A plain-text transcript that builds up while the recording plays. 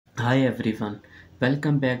Hi everyone,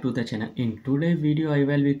 welcome back to the channel. In today's video, I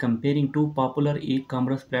will be comparing two popular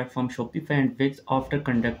e-commerce platforms Shopify and Wix after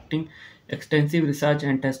conducting extensive research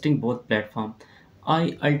and testing both platforms.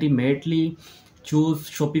 I ultimately choose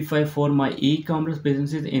Shopify for my e-commerce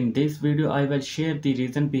businesses. In this video, I will share the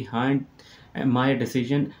reason behind my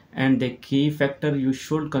decision and the key factor you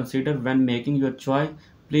should consider when making your choice.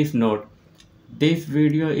 Please note this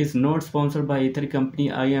video is not sponsored by either company.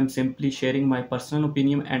 I am simply sharing my personal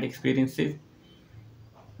opinion and experiences.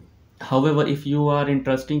 However, if you are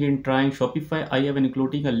interested in trying Shopify, I have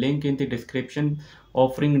including a link in the description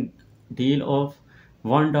offering deal of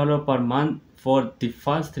 $1 per month for the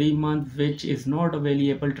first 3 months, which is not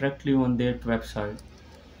available directly on their website.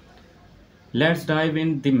 Let's dive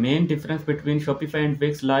in. The main difference between Shopify and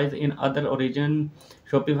Wix lies in other origin.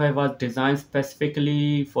 Shopify was designed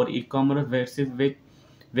specifically for e-commerce versus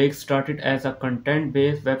Wix started as a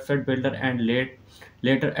content-based website builder and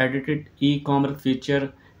later added e-commerce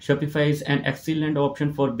feature. Shopify is an excellent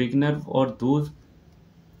option for beginners or those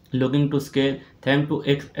looking to scale thanks to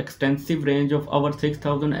its extensive range of over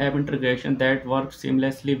 6,000 app integration that work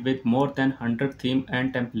seamlessly with more than 100 themes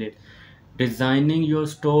and templates. Designing your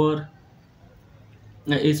store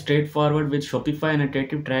is straightforward with Shopify and a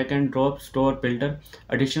native drag and drop store builder.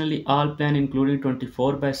 Additionally, all plans including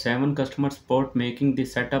 24 by 7 customer support, making the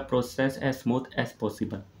setup process as smooth as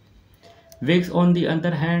possible. Wix, on the other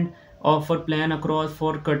hand, offer plan across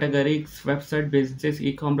four categories: website, businesses,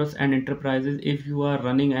 e-commerce, and enterprises. If you are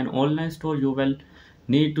running an online store, you will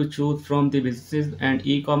need to choose from the businesses and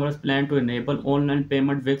e-commerce plan to enable online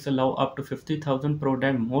payment. Wix allow up to 50,000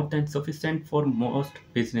 product, more than sufficient for most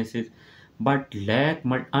businesses, but lack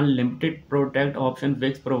unlimited product options.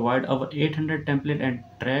 Wix provide over 800 template and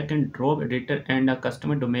drag and drop editor and a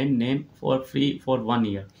customer domain name for free for 1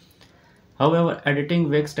 year. However, editing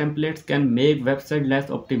Wix templates can make website less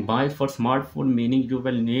optimized for smartphone, meaning you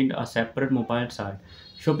will need a separate mobile site.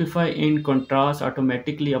 Shopify, in contrast,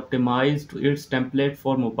 automatically optimized its template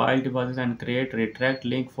for mobile devices and create redirect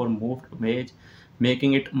link for moved image,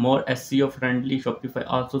 making it more SEO friendly. Shopify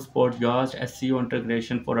also supports Yoast SEO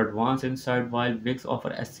integration for advanced insight, while Wix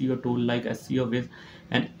offers SEO tool like SEO Wiz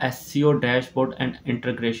and SEO dashboard and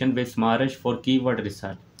integration with Smartish for keyword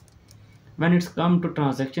research. When it's come to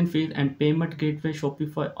transaction fees and payment gateway,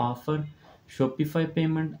 Shopify offer Shopify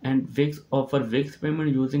payment and Wix offer Wix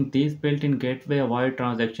payment. Using these built-in gateway avoid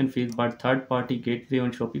transaction fees, but third-party gateway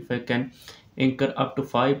on Shopify can incur up to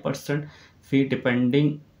 5% fee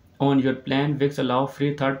depending on your plan. Wix allow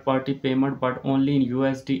free third-party payment but only in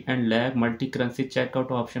USD and lag multi-currency checkout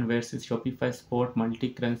option versus Shopify support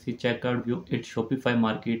multi-currency checkout view its Shopify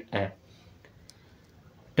market app.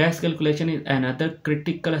 Tax calculation is another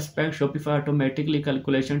critical aspect. Shopify automatically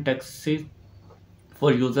calculation taxes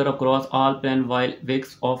for user across all plans, while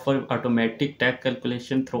Wix offer automatic tax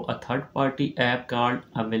calculation through a third-party app called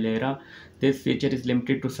Avalera. This feature is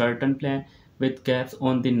limited to certain plans with caps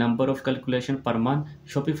on the number of calculation per month.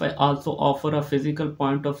 Shopify also offer a physical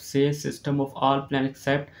point of sale system of all plans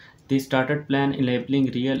except the starter plan, enabling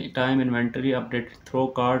real-time inventory updated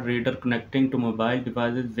through card reader connecting to mobile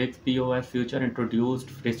devices. Wix POS feature introduced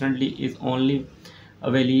recently is only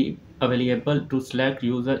available to select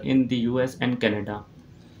users in the US and Canada.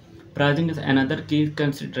 Pricing is another key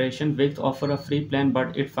consideration. Wix offer a free plan,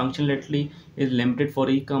 but its functionality is limited for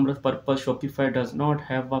e-commerce purpose. Shopify does not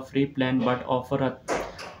have a free plan but offer a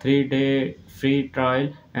 3-day free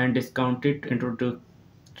trial and discounted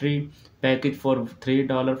introductory package for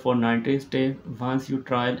 $3 for 90 days. Once you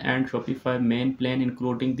trial and Shopify main plan,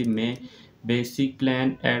 including the main basic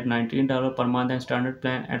plan at $19 per month and standard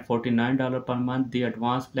plan at $49 per month, the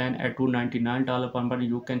advanced plan at $299 per month.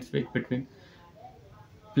 You can switch between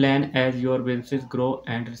plan as your business grow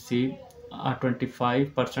and receive a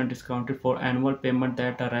 25% discounted for annual payment.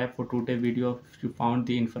 That arrive for today's video. If you found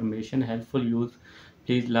the information helpful, use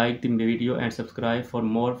please like the video and subscribe for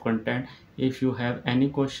more content. If you have any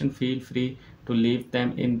question, feel free to leave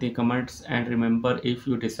them in the comments, and remember, if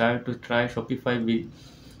you decide to try Shopify, we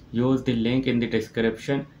use the link in the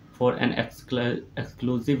description for an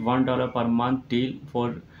exclusive $1 per month deal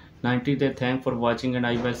for 90 days. Thanks for watching and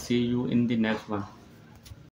I will see you in the next one.